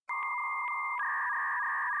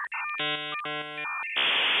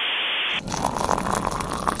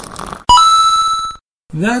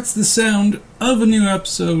That's the sound of a new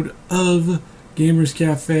episode of Gamers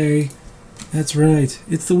Cafe. That's right,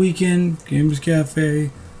 it's the weekend, Gamers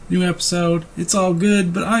Cafe, new episode, it's all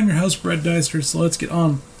good, but I'm your host, Brett Deister, so let's get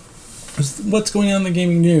on. What's going on in the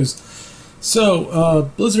gaming news?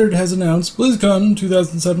 So, Blizzard has announced BlizzCon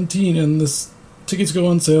 2017, and this tickets go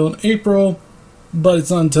on sale in April, but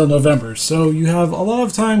it's not until November, so you have a lot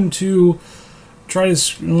of time to try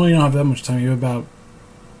to, well, you don't have that much time, you have about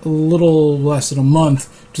a little less than a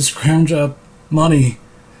month to scrounge up money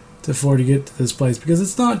to afford to get to this place, because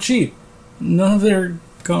it's not cheap. None of their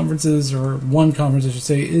conferences, or one conference I should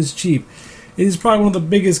say, is cheap. It is probably one of the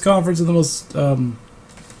biggest conferences, one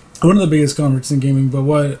of the biggest conferences in gaming, but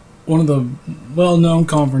one of the well-known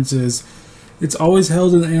conferences. It's always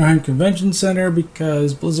held in the Anaheim Convention Center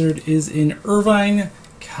because Blizzard is in Irvine,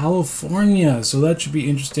 California, so that should be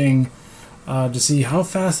interesting to see how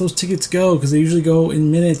fast those tickets go, because they usually go in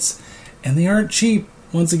minutes, and they aren't cheap.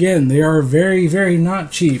 Once again, they are very, very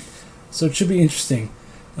not cheap, so it should be interesting.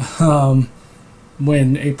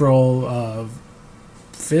 When April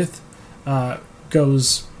 5th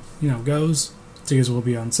goes, tickets will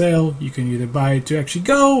be on sale. You can either buy it to actually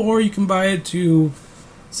go, or you can buy it to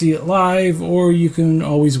see it live, or you can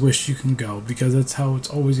always wish you can go, because that's how it's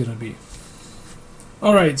always going to be.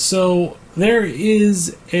 Alright, so there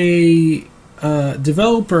is a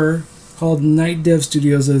developer called Night Dev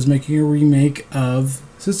Studios that is making a remake of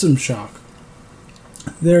System Shock.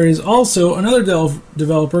 There is also another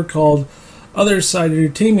developer called Other Side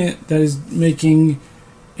Entertainment that is making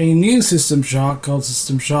a new System Shock called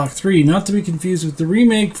System Shock 3. Not to be confused with the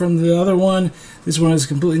remake from the other one. This one is a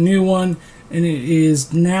completely new one, and it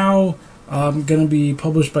is now going to be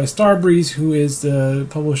published by Starbreeze, who is the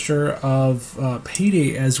publisher of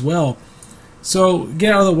Payday as well. So,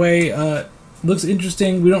 get out of the way. Looks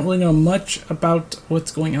interesting. We don't really know much about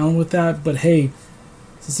what's going on with that, but hey,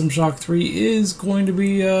 System Shock 3 is going to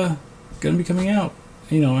be coming out.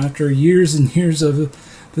 After years and years of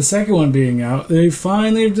the second one being out, they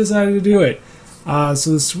finally have decided to do it.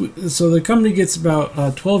 So the company gets about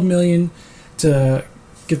 $12 million to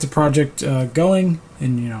get the project going,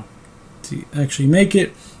 and to actually make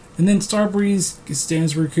it. And then Starbreeze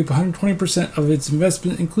stands to recoup 120% of its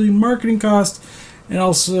investment, including marketing costs. And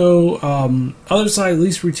also, Other Side at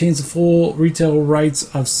least retains the full retail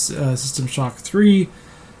rights of System Shock 3,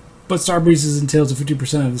 but Starbreeze is entailed to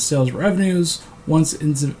 50% of the sales revenues once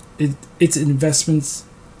its investments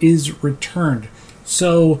is returned.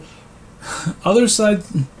 So, Other Side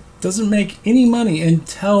doesn't make any money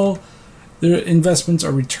until their investments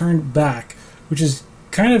are returned back, which is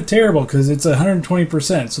kind of terrible because it's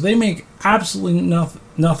 120%. So they make absolutely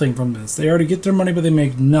nothing from this. They already get their money, but they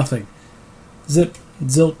make nothing. Zip,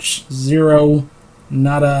 zilch, zero,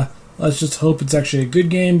 nada. Let's just hope it's actually a good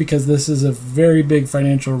game, because this is a very big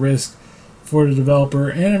financial risk for the developer,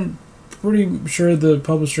 and I'm pretty sure the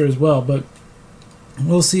publisher as well. But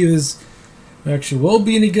we'll see if this actually will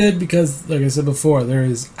be any good, because, like I said before, there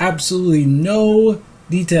is absolutely no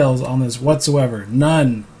details on this whatsoever.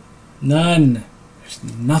 None. There's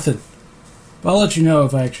nothing. But I'll let you know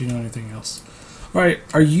if I actually know anything else. Alright,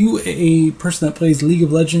 are you a person that plays League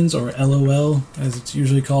of Legends, or LOL, as it's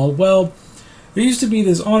usually called? Well, there used to be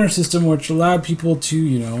this honor system which allowed people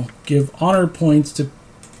to, give honor points to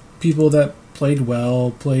people that played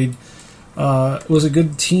well, was a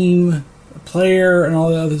good team player, and all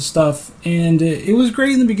that other stuff. And it was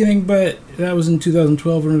great in the beginning, but that was in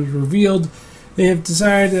 2012 when it was revealed. They have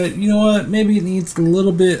decided that, maybe it needs a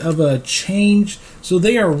little bit of a change. So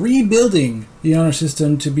they are rebuilding the honor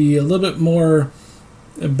system to be a little bit more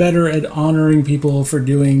better at honoring people for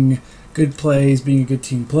doing good plays, being a good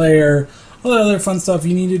team player, all that other fun stuff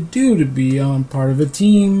you need to do to be on part of a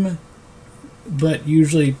team. But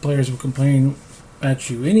usually players will complain at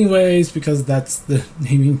you anyways, because that's the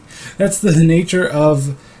nature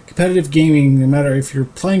of competitive gaming. No matter if you're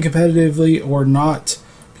playing competitively or not,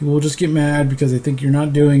 people will just get mad because they think you're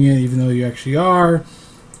not doing it, even though you actually are.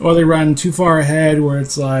 Or they run too far ahead, where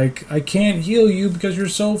it's like, I can't heal you because you're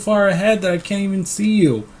so far ahead that I can't even see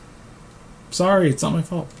you. Sorry, it's not my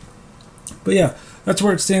fault. But yeah, that's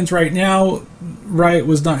where it stands right now. Riot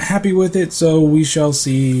was not happy with it, so we shall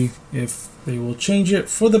see if they will change it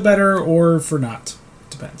for the better or for not.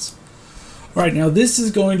 Depends. Alright, now this is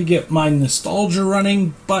going to get my nostalgia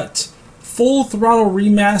running, but Full Throttle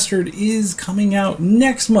Remastered is coming out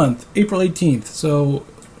next month, April 18th. So,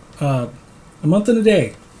 a month and a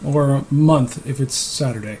day. Or a month if it's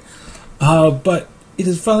Saturday. But it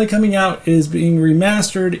is finally coming out. It is being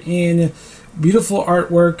remastered in beautiful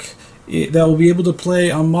artwork that will be able to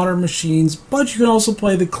play on modern machines, but you can also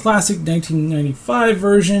play the classic 1995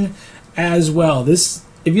 version as well. This,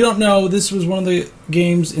 if you don't know, this was one of the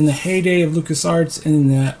games in the heyday of LucasArts in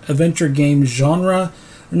the adventure game genre.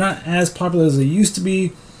 They're not as popular as they used to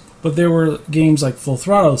be, but there were games like Full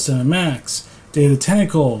Throttle, Cinemax, Day of the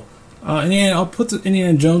Tentacle, and I'll put the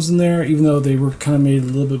Indiana Jones in there, even though they were kind of made a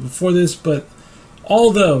little bit before this, but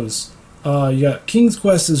all those. You got King's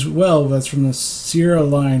Quest as well, that's from the Sierra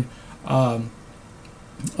line.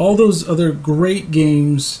 All those other great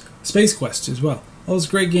games, Space Quest as well. All those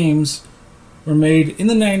great games were made in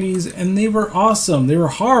the 90s, and they were awesome. They were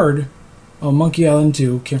hard. Oh, Monkey Island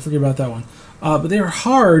 2, can't forget about that one. But they were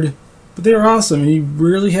hard, but they were awesome, and you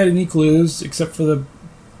rarely had any clues, except for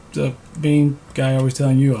the main guy always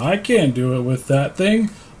telling you, I can't do it with that thing.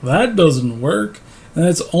 That doesn't work. And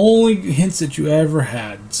that's only hints that you ever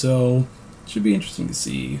had. So it should be interesting to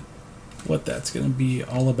see what that's going to be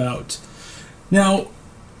all about. Now,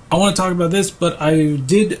 I want to talk about this, but I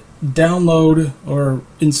did download or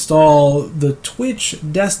install the Twitch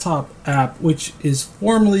desktop app, which is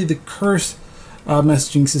formerly the Curse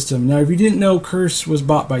messaging system. Now, if you didn't know, Curse was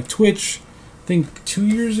bought by Twitch, I think 2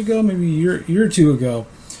 years ago, maybe a year or two ago.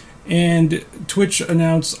 And Twitch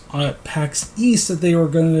announced at PAX East that they were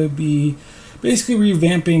going to be basically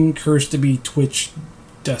revamping Curse to be Twitch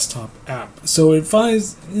desktop app. So it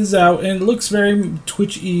is out, and it looks very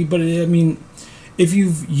Twitch-y, but if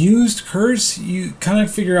you've used Curse, you kind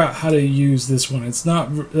of figure out how to use this one. It's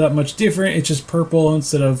not that much different. It's just purple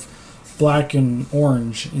instead of black and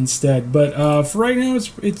orange instead. But for right now,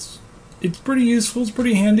 it's pretty useful. It's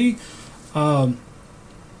pretty handy.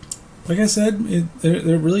 Like I said,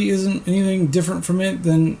 there really isn't anything different from it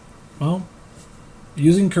than, well,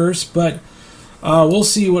 using Curse. But we'll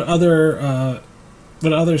see what other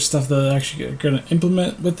stuff they're actually going to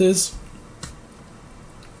implement with this.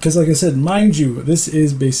 Because, like I said, mind you, this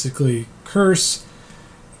is basically Curse,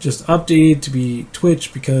 just updated to be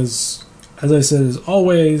Twitch. Because, as I said, as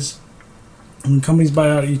always, when companies buy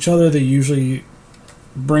out each other, they usually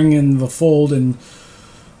bring in the fold and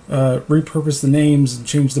repurpose the names and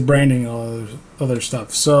change the branding and all other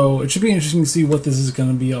stuff. So it should be interesting to see what this is going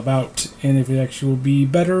to be about, and if it actually will be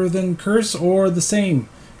better than Curse or the same.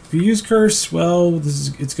 If you use Curse, well,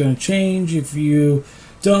 it's going to change. If you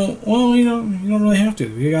don't, well, you don't really have to.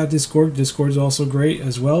 You got Discord. Discord is also great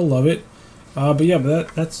as well. Love it. But yeah,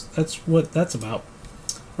 that's what that's about.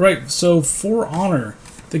 All right. So For Honor,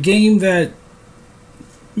 the game that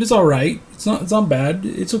is all right. It's not bad.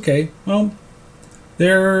 It's okay. Well,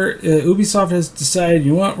 Ubisoft has decided,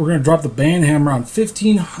 you know what, we're going to drop the ban hammer on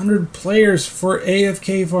 1,500 players for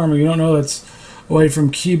AFK farming. You don't know that's away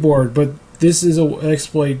from keyboard, but this is an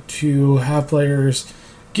exploit to have players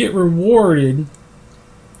get rewarded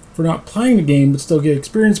for not playing the game, but still get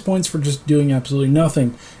experience points for just doing absolutely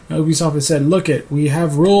nothing. Now, Ubisoft has said, look we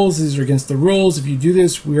have rules. These are against the rules. If you do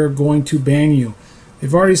this, we are going to ban you.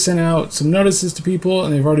 They've already sent out some notices to people,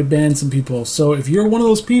 and they've already banned some people. So if you're one of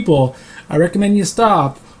those people, I recommend you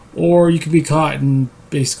stop, or you could be caught and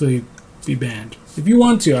basically be banned. If you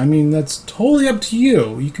want to, that's totally up to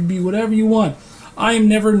you. You can be whatever you want. I am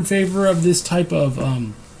never in favor of this type of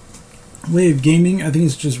way of gaming. I think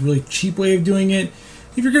it's just a really cheap way of doing it.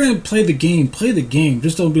 If you're going to play the game, play the game.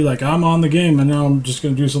 Just don't be like, I'm on the game, and now I'm just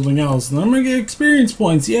going to do something else, and I'm going to get experience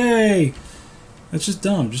points. Yay! That's just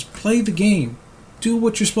dumb. Just play the game. Do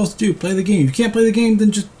what you're supposed to do. Play the game. If you can't play the game,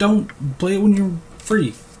 then just don't play it when you're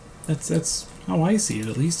free. That's how I see it,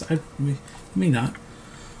 at least. I may not.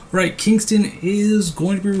 Right, Kingston is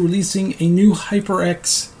going to be releasing a new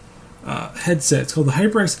HyperX headset. It's called the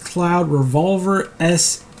HyperX Cloud Revolver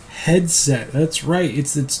S headset. That's right.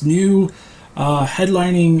 It's its new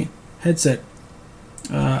headlining headset.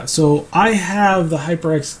 So I have the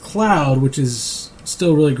HyperX Cloud, which is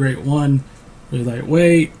still a really great one. Really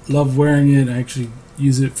lightweight. Love wearing it. I actually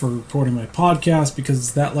use it for recording my podcast because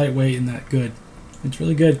it's that lightweight and that good. It's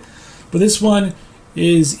really good. But this one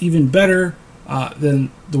is even better than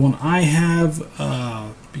the one I have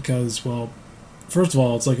because, well, first of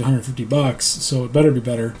all, it's like $150, so it better be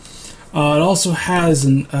better. It also has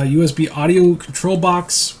an USB audio control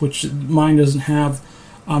box, which mine doesn't have.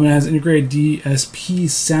 It has integrated DSP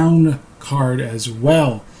sound card as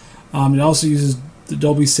well. It also uses the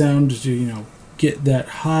Dolby Sound to, get that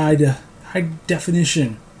high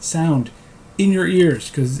definition sound in your ears,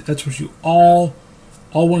 because that's what you all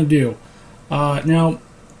want to do. Now,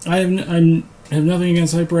 I have nothing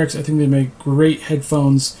against HyperX. I think they make great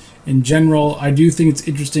headphones in general. I do think it's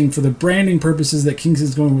interesting for the branding purposes that Kingston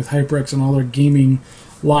is going with HyperX on all their gaming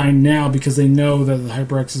line now, because they know that the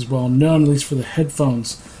HyperX is well known, at least for the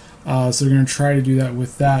headphones. So they're going to try to do that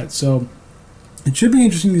with that. So it should be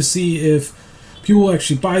interesting to see if people will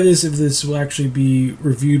actually buy this, if this will actually be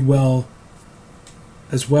reviewed well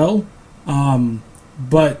as well.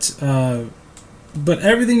 But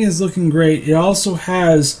everything is looking great. It also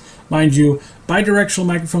has, mind you, bidirectional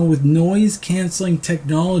microphone with noise canceling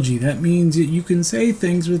technology. That means that you can say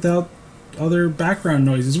things without other background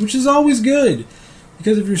noises, which is always good.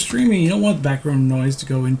 Because if you're streaming, you don't want background noise to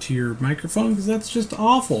go into your microphone, because that's just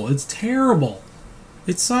awful. It's terrible.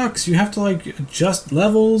 It sucks. You have to like adjust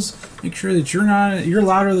levels, make sure that you're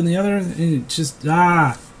louder than the other. And it just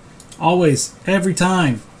always, every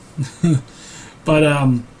time.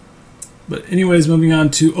 But anyways, moving on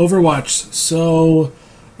to Overwatch. So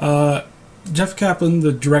Jeff Kaplan,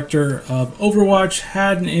 the director of Overwatch,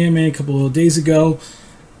 had an AMA a couple of days ago,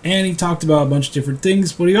 and he talked about a bunch of different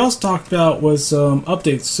things. What he also talked about was some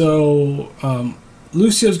updates. So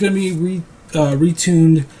Lucio's going to be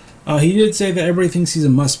retuned. He did say that everybody thinks he's a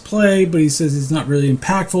must-play, but he says he's not really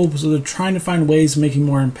impactful, so they're trying to find ways of making him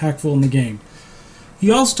more impactful in the game. He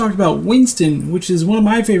also talked about Winston, which is one of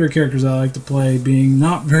my favorite characters I like to play, being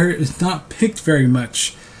not picked very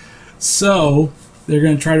much. So they're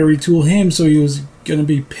going to try to retool him so he was going to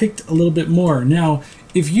be picked a little bit more. Now,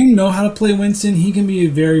 if you know how to play Winston, he can be a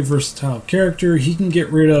very versatile character. He can get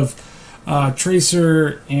rid of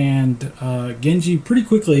Tracer and Genji pretty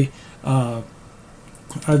quickly.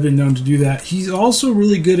 I've been known to do that. He's also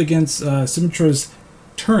really good against Symmetra's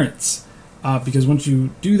turrets. Because once you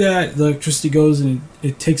do that, the electricity goes and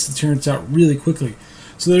it takes the turrets out really quickly.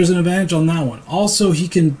 So there's an advantage on that one. Also, he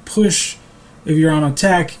can push, if you're on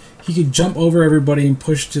attack, he can jump over everybody and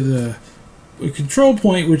push to the control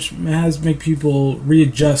point, which make people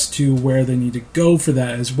readjust to where they need to go for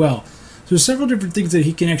that as well. So there's several different things that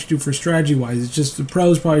he can actually do for strategy-wise. It's just the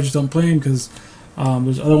pros probably just don't play him because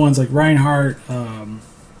there's other ones like Reinhardt,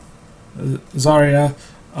 Zarya,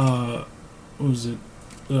 what was it?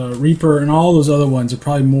 Reaper and all those other ones are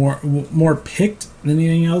probably more picked than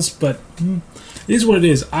anything else, but it is what it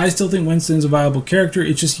is. I still think Winston's a viable character.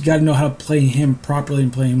 It's just you got to know how to play him properly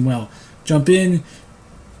and play him well. Jump in,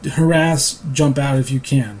 harass, jump out if you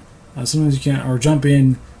can. Sometimes you can't, or jump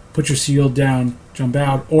in, put your shield down, jump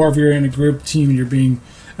out, or if you're in a group team and you're being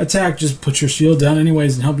attacked, just put your shield down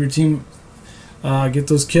anyways and help your team get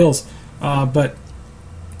those kills. But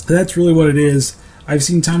that's really what it is. I've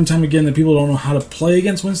seen time and time again that people don't know how to play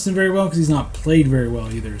against Winston very well because he's not played very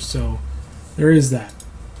well either. So there is that.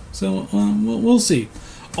 So we'll see.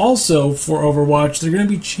 Also, for Overwatch, they're going to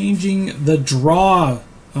be changing the draw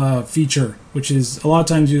feature, which is a lot of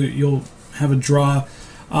times you'll have a draw.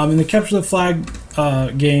 In the Capture the Flag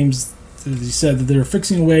games, he said that they're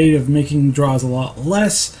fixing a way of making draws a lot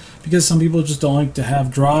less because some people just don't like to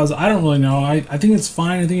have draws. I don't really know. I think it's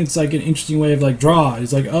fine. I think it's like an interesting way of like draw.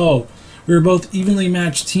 It's like, oh, we were both evenly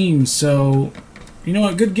matched teams, so you know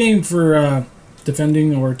what? Good game for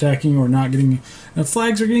defending or attacking or not getting.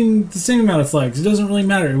 Flags are getting the same amount of flags. It doesn't really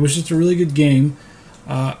matter. It was just a really good game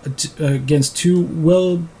against two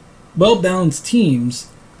well-balanced teams.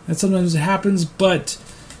 That sometimes happens, but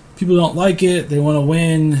people don't like it. They want to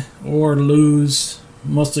win or lose.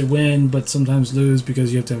 Mostly win, but sometimes lose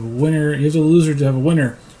because you have to have a winner. You have to lose to have a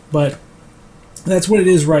winner. But that's what it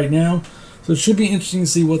is right now. So it should be interesting to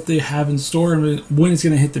see what they have in store and when it's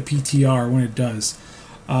going to hit the PTR, when it does.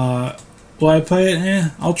 Will I play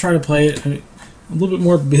it? I'll try to play it. I'm a little bit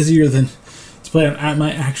more busier than to play on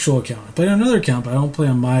my actual account. I play on another account, but I don't play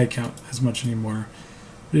on my account as much anymore.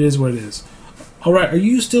 It is what it is. Alright, are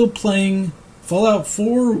you still playing Fallout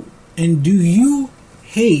 4? And do you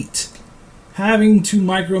hate having to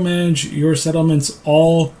micromanage your settlements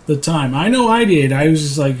all the time? I know I did. I was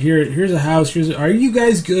just like, here's a house. Are you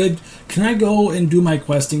guys good? Can I go and do my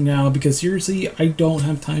questing now? Because seriously, I don't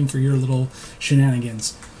have time for your little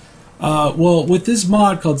shenanigans. Well, with this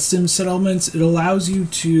mod called Sim Settlements, it allows you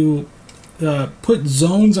to put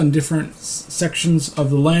zones on different sections of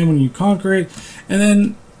the land when you conquer it, and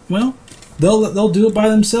then, well, they'll do it by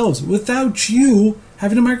themselves without you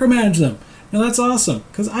having to micromanage them. Now that's awesome,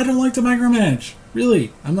 because I don't like to micromanage.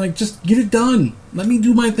 Really. I'm like, just get it done. Let me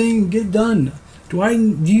do my thing, get it done. Do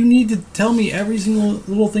you need to tell me every single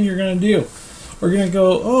little thing you're going to do? We're going to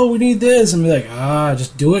go, oh, we need this, and be like,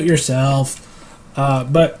 just do it yourself.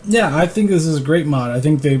 But yeah, I think this is a great mod. I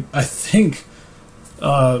think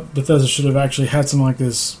Bethesda should have actually had something like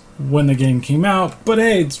this when the game came out. But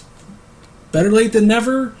hey, it's better late than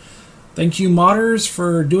never. Thank you, modders,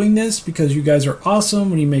 for doing this, because you guys are awesome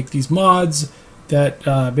when you make these mods that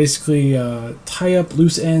basically tie up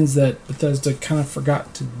loose ends that Bethesda kind of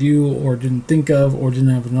forgot to do or didn't think of or didn't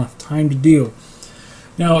have enough time to do.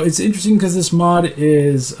 Now, it's interesting because this mod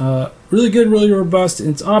is really good, really robust in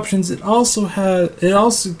its options. It also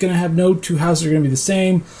going to have no two houses are going to be the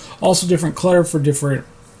same. Also, different clutter for different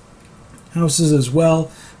houses as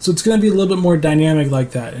well. So it's going to be a little bit more dynamic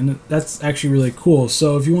like that, and that's actually really cool.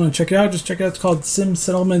 So if you want to check it out, just check it out. It's called Sim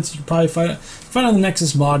Settlements. You can probably find it on the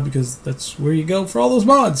Nexus mod because that's where you go for all those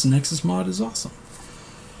mods. The Nexus mod is awesome.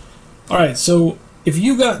 All right, so if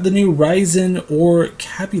you got the new Ryzen or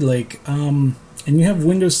Kaby Lake, and you have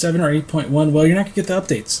Windows 7 or 8.1, well, you're not going to get the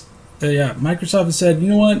updates. Yeah, Microsoft has said, you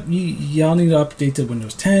know what, y'all need to update to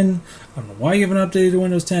Windows 10. I don't know why you haven't updated to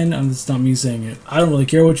Windows 10. It's not me saying it. I don't really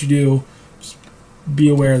care what you do. Just be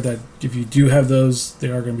aware that if you do have those, they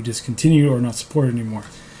are going to be discontinued or not supported anymore.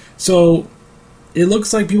 So it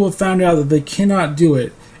looks like people have found out that they cannot do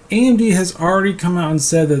it. AMD has already come out and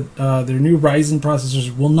said that their new Ryzen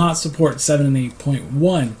processors will not support 7 and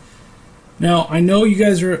 8.1. Now, I know you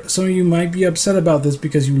guys some of you might be upset about this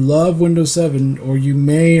because you love Windows 7, or you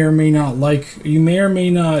may or may not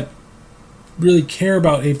really care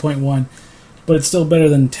about 8.1, but it's still better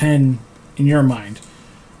than 10 in your mind.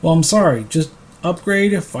 Well, I'm sorry. Just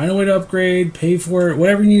upgrade, find a way to upgrade, pay for it,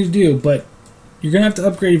 whatever you need to do, but you're going to have to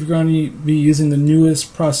upgrade if you're going to be using the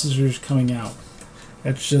newest processors coming out.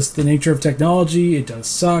 That's just the nature of technology. It does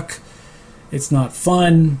suck. It's not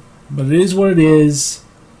fun, but it is what it is.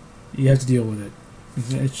 You have to deal with it.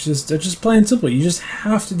 It's just plain and simple. You just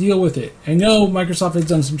have to deal with it. I know Microsoft has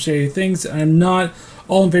done some shady things, and I'm not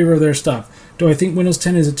all in favor of their stuff. Do I think Windows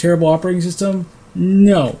 10 is a terrible operating system?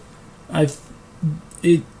 No.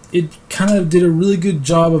 It kind of did a really good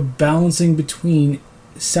job of balancing between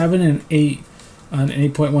 7 and 8, and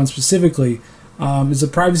 8.1 specifically. Is a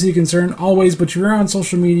privacy concern? Always, but if you're on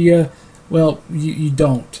social media, well, you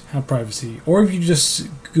don't have privacy. Or if you just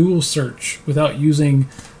Google search without using...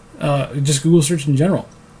 just Google search in general,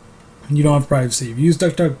 you don't have privacy. If you use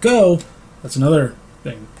DuckDuckGo, that's another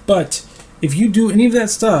thing. But if you do any of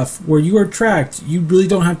that stuff where you are tracked, you really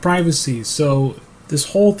don't have privacy. So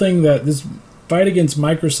this whole thing, this fight against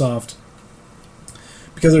Microsoft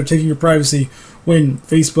because they're taking your privacy, when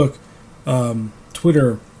Facebook,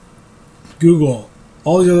 Twitter, Google,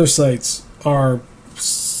 all these other sites are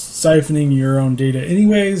siphoning your own data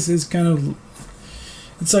anyways, is kind of...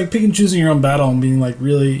 It's like picking and choosing your own battle and being like,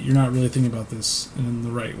 really, you're not really thinking about this in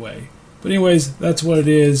the right way. But anyways, that's what it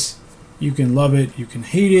is. You can love it, you can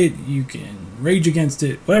hate it, you can rage against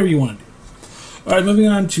it, whatever you want to do. Alright, moving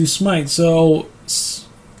on to Smite. So,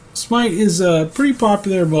 Smite is a pretty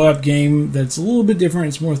popular Moab game that's a little bit different.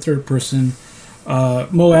 It's more third-person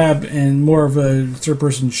Moab and more of a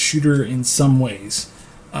third-person shooter in some ways.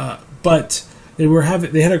 But they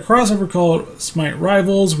had a crossover called Smite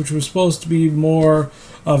Rivals, which was supposed to be more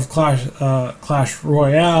of Clash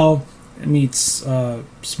Royale meets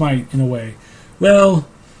Smite in a way. Well,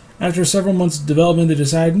 after several months of development, they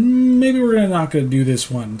decide maybe we're not going to do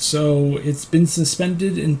this one. So it's been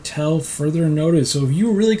suspended until further notice. So if you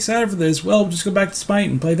were really excited for this, well, just go back to Smite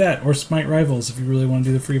and play that, or Smite Rivals if you really want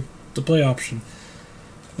to do the free-to-play option.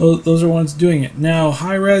 Those are ones doing it. Now,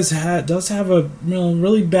 Hi-Rez does have a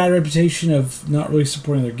really bad reputation of not really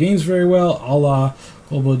supporting their games very well, a la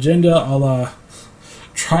Global Agenda, a la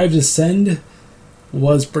Tribes Ascend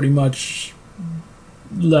was pretty much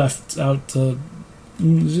left out.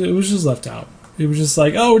 It was just left out. It was just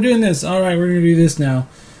like, oh, we're doing this. All right, we're going to do this now.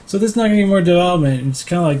 So this is not getting more development. It's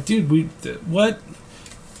kind of like, dude, what?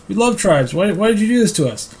 We love Tribes. Why did you do this to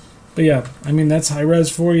us? But yeah, I mean, that's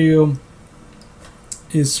Hi-Rez for you.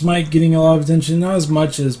 Is Smite getting a lot of attention? Not as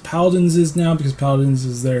much as Paladins is now, because Paladins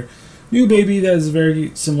is their new baby that is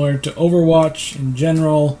very similar to Overwatch in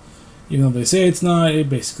general. Even though they say it's not,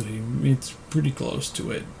 it's pretty close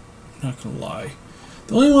to it. Not gonna lie.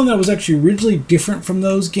 The only one that was actually originally different from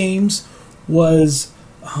those games was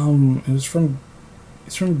it's from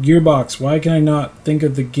Gearbox. Why can I not think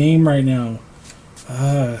of the game right now?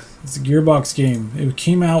 It's a Gearbox game. It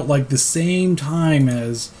came out like the same time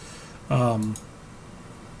as Overwatch.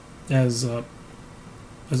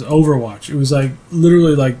 It was like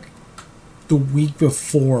literally like the week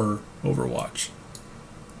before Overwatch.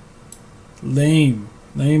 Lame.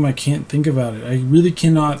 I can't think about it. I really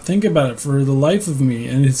cannot think about it for the life of me,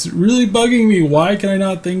 and it's really bugging me. Why can I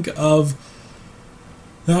not think of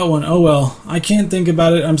that one? Oh well, I can't think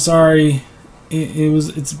about it. I'm sorry.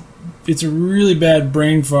 It's a really bad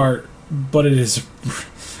brain fart, but it is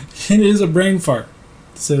a brain fart,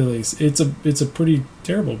 to say the least. It's a pretty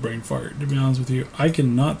terrible brain fart, to be honest with you. I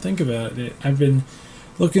cannot think about it. I've been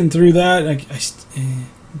looking through that.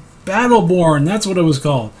 Battleborn, that's what it was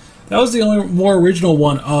called. That was the only more original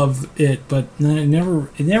one of it, but it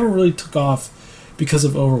never really took off because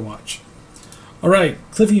of Overwatch. All right,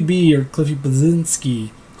 Cliffy B, or Cliffy Blazinski,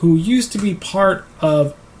 who used to be part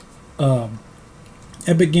of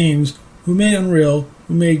Epic Games, who made Unreal,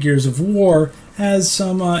 who made Gears of War, has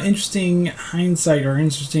some interesting hindsight or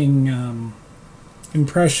interesting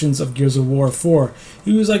impressions of Gears of War 4.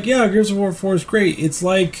 He was like, yeah, Gears of War 4 is great. It's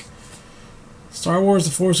like Star Wars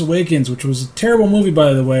The Force Awakens, which was a terrible movie,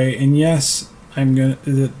 by the way, and yes,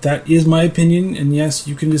 that is my opinion, and yes,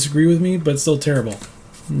 you can disagree with me, but it's still terrible.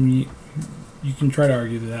 You can try to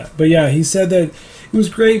argue that. But yeah, he said that it was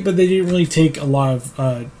great, but they didn't really take a lot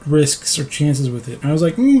of risks or chances with it. And I was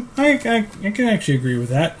like, I can actually agree with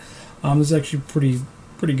that. This is actually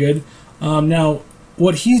pretty good. Now,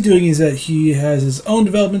 what he's doing is that he has his own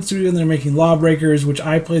development studio, and they're making Lawbreakers, which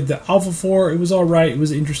I played the alpha for. It was alright, it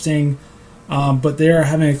was interesting, but they are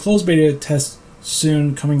having a closed beta test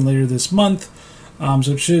soon, coming later this month.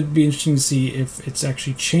 So it should be interesting to see if it's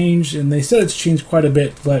actually changed. And they said it's changed quite a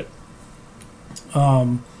bit, but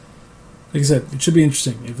like I said, it should be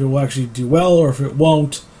interesting if it will actually do well or if it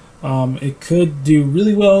won't. It could do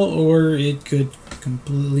really well, or it could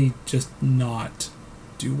completely just not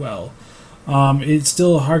do well. It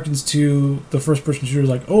still harkens to the first-person shooters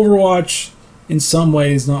like Overwatch in some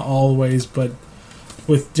ways, not all ways, but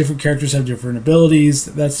with different characters have different abilities.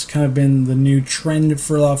 That's kind of been the new trend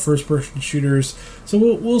for a lot of first-person shooters. So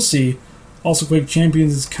we'll see. Also, Quake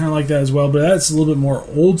Champions is kind of like that as well, but that's a little bit more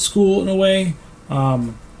old school in a way.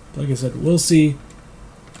 Like I said, we'll see.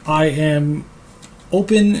 I am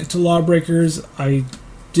open to Lawbreakers. I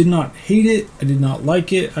did not hate it. I did not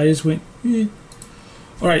like it. I just went,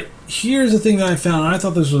 Alright, here's the thing that I found, and I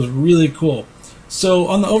thought this was really cool. So,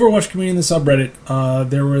 on the Overwatch community in the subreddit,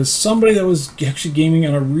 there was somebody that was actually gaming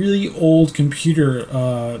on a really old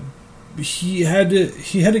computer. He had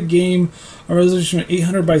a game, a resolution of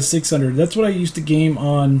 800 by 600. That's what I used to game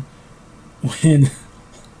on when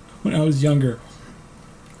I was younger.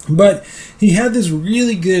 But he had this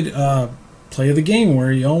really good play of the game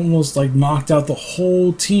where he almost like knocked out the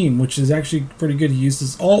whole team, which is actually pretty good. He used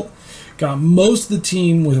his ult, got most of the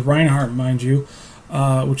team with Reinhardt, mind you,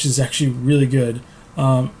 which is actually really good.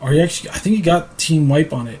 I think he got team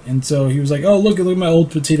wipe on it, and so he was like, "Oh, look at my old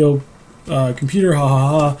potato computer, ha ha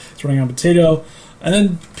ha! It's running on potato." And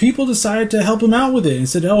then people decided to help him out with it and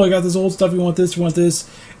said, "Oh, I got this old stuff. You want this? You want this?"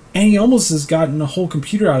 And he almost has gotten a whole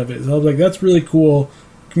computer out of it. So I was like, "That's really cool.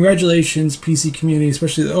 Congratulations, PC community,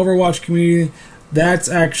 especially the Overwatch community. That's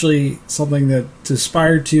actually something that to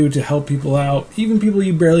aspire to help people out, even people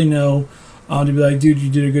you barely know, to be like, dude, you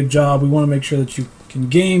did a good job. We want to make sure that you can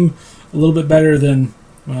game a little bit better than,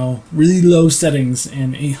 well, really low settings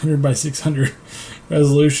and 800 by 600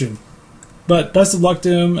 resolution." But best of luck to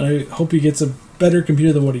him, and I hope he gets a better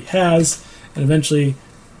computer than what he has, and eventually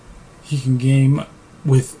he can game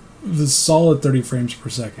with the solid 30 frames per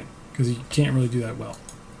second, because he can't really do that well.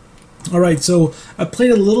 Alright, so I played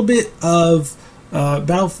a little bit of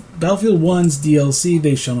Battlefield 1's DLC,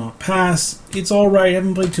 They Shall Not Pass. It's alright, I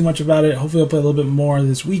haven't played too much about it. Hopefully I'll play a little bit more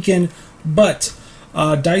this weekend. But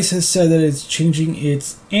DICE has said that it's changing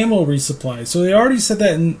its ammo resupply. So they already said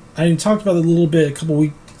that, and I talked about it a little bit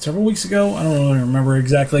several weeks ago. I don't really remember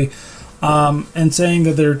exactly. And saying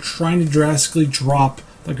that they're trying to drastically drop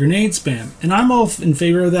the grenade spam. And I'm all in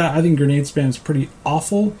favor of that. I think grenade spam is pretty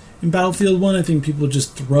awful in Battlefield 1. I think people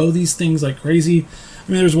just throw these things like crazy. I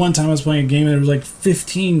mean, there was one time I was playing a game and there was like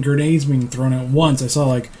 15 grenades being thrown at once. I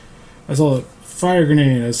saw a fire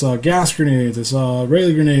grenade, I saw gas grenades, I saw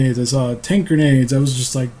regular grenades, I saw tank grenades. I was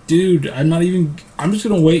just like, dude, I'm just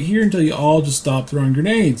going to wait here until you all just stop throwing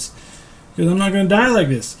grenades, because I'm not going to die like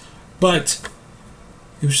this. But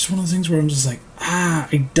it was just one of those things where I'm just like,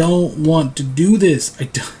 I don't want to do this.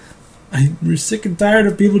 I'm sick and tired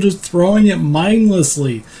of people just throwing it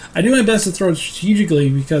mindlessly. I do my best to throw it strategically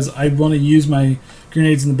because I want to use my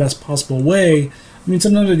grenades in the best possible way. I mean,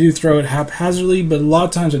 sometimes I do throw it haphazardly, but a lot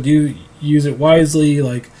of times I do use it wisely,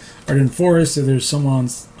 like Arden Forest, if there's someone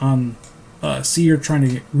on C or trying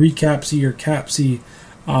to recap C or cap C,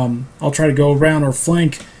 I'll try to go around or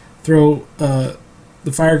flank, throw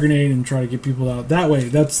the fire grenade and try to get people out that way.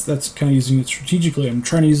 That's kind of using it strategically. I'm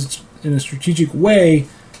trying to use it in a strategic way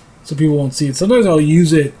so people won't see it. Sometimes I'll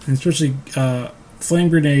use it, and especially flame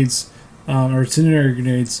grenades or incendiary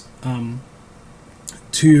grenades,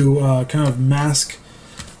 to kind of mask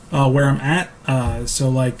where I'm at. So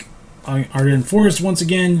like Arden Forest, once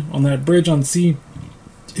again, on that bridge on C,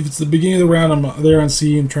 if it's the beginning of the round, I'm there on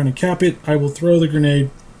C and trying to cap it, I will throw the grenade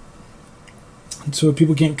so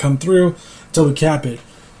people can't come through until we cap it.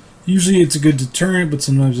 Usually it's a good deterrent, but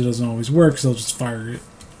sometimes it doesn't always work, so they'll just fire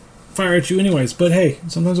at you anyways. But hey,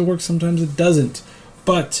 sometimes it works, sometimes it doesn't.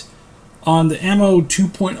 But On the ammo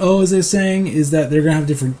 2.0, as they're saying, is that they're going to have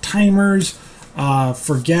different timers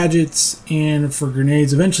for gadgets and for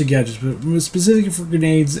grenades, eventually gadgets, but specifically for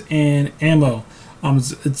grenades and ammo.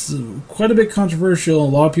 It's quite a bit controversial. A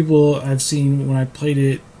lot of people I've seen when I played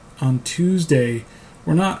it on Tuesday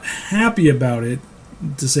were not happy about it,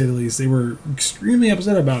 to say the least. They were extremely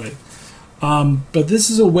upset about it. But this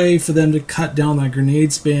is a way for them to cut down that grenade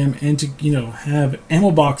spam and to, have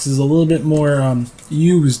ammo boxes a little bit more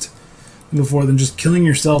used before than just killing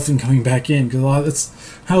yourself and coming back in. Because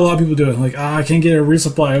that's how a lot of people do it. Like, I can't get a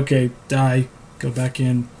resupply. Okay, die. Go back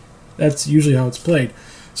in. That's usually how it's played.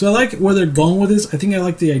 So I like where they're going with this. I think I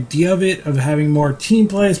like the idea of it, of having more team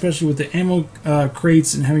play, especially with the ammo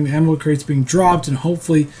crates and having the ammo crates being dropped. And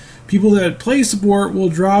hopefully people that play support will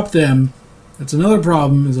drop them. That's another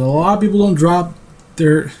problem, is a lot of people don't drop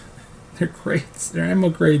their crates, their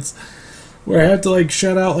ammo crates, where I have to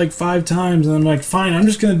shout out 5 times, and I'm like, fine, I'm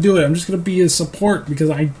just going to do it. I'm just going to be a support,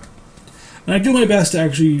 because I do my best to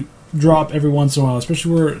actually drop every once in a while,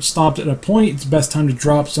 especially where it's stopped at a point. It's the best time to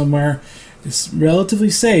drop somewhere. It's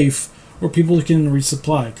relatively safe where people can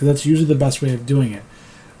resupply, because that's usually the best way of doing it.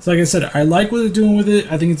 So like I said, I like what they're doing with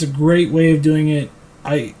it. I think it's a great way of doing it.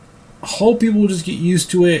 I hope people will just get used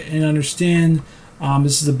to it and understand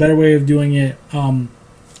this is a better way of doing it.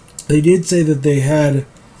 They did say that they had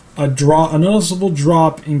a noticeable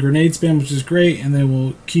drop in grenade spam, which is great, and they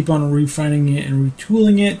will keep on refining it and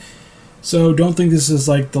retooling it. So don't think this is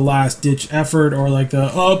the last ditch effort, or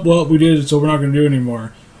we did it, so we're not going to do it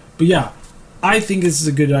anymore. But yeah, I think this is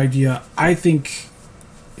a good idea. I think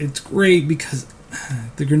it's great because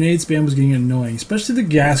the grenade spam was getting annoying, especially the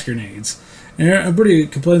gas grenades. And everybody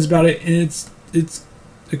complains about it, and it's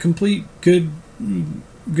a complete good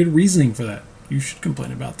reasoning for that. You should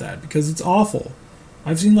complain about that because it's awful.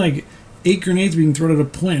 I've seen 8 grenades being thrown at a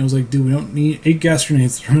point. I was like, dude, we don't need 8 gas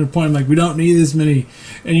grenades thrown at a point. I'm like, we don't need this many.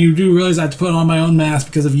 And you do realize I have to put on my own mask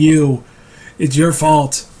because of you. It's your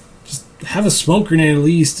fault. Just have a smoke grenade at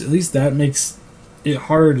least. At least that makes it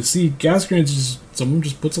harder to see. Gas grenades, someone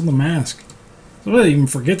just puts on the mask. So I even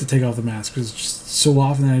forget to take off the mask because it's just so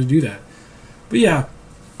often that I do that. But yeah,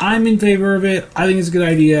 I'm in favor of it. I think it's a good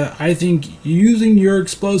idea. I think using your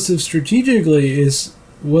explosives strategically is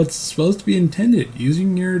what's supposed to be intended.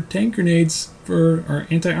 Using your tank grenades or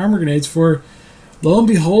anti-armor grenades for, lo and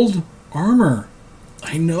behold, armor.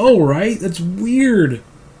 I know, right? That's weird.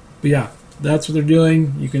 But yeah, that's what they're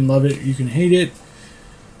doing. You can love it. You can hate it.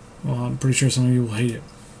 Well, I'm pretty sure some of you will hate it.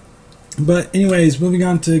 But anyways, moving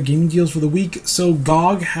on to gaming deals for the week. So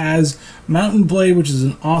GOG has Mountain Blade, which is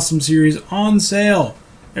an awesome series, on sale.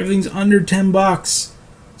 Everything's under $10.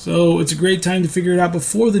 So it's a great time to figure it out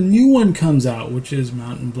before the new one comes out, which is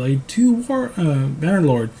Mountain Blade 2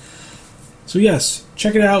 Bannerlord. So yes,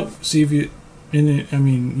 check it out. See if you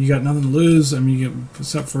you got nothing to lose. You get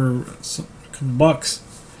set for a couple bucks.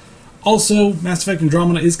 Also, Mass Effect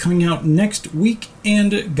Andromeda is coming out next week,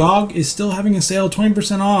 and GOG is still having a sale,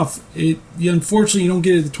 20% off. Unfortunately, you don't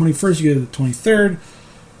get it the 21st, you get it the 23rd.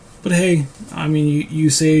 But hey, you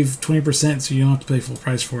save 20%, so you don't have to pay full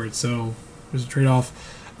price for it. So there's a trade-off.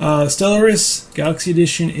 Stellaris Galaxy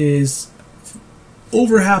Edition is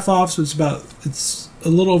over half off, so it's a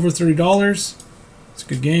little over $30. It's a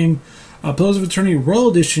good game. Pillars of Eternity Royal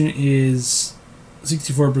Edition is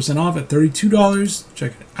 64% off at $32.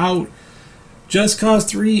 Check it out. Just Cause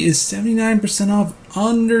 3 is 79% off,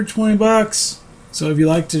 under $20. So if you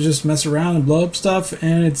like to just mess around and blow up stuff,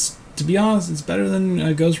 and to be honest, it's better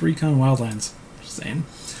than Ghost Recon Wildlands. Just saying.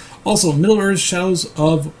 Also, Middle-earth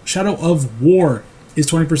Shadow of War is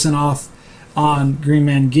 20% off on Green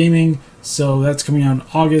Man Gaming. So that's coming out in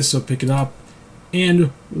August, so pick it up.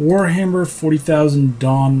 And Warhammer 40,000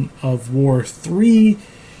 Dawn of War 3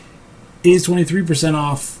 is 23%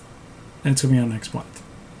 off, and it's coming out next month.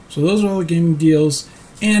 So those are all the gaming deals,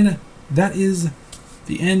 and that is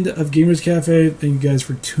the end of Gamers Cafe. Thank you guys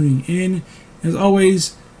for tuning in. As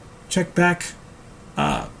always, check back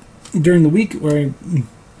during the week where I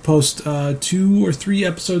post 2 or 3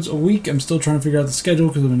 episodes a week. I'm still trying to figure out the schedule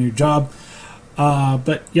because of a new job.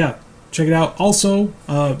 But yeah, check it out. Also,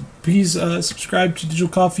 please subscribe to Digital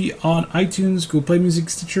Coffee on iTunes, Google Play Music,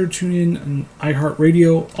 Stitcher, TuneIn, and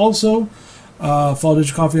iHeartRadio. Also, follow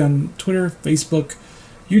Digital Coffee on Twitter, Facebook,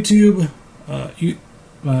 YouTube,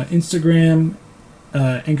 Instagram,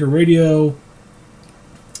 Anchor Radio,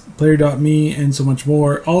 Player.me, and so much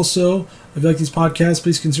more. Also, if you like these podcasts,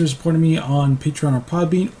 please consider supporting me on Patreon or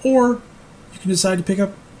Podbean, or you can decide to pick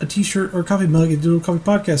up a t-shirt or a coffee mug at the Digital Coffee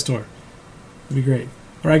Podcast store. That'd be great.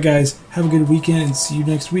 Alright guys, have a good weekend and see you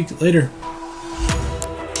next week. Later.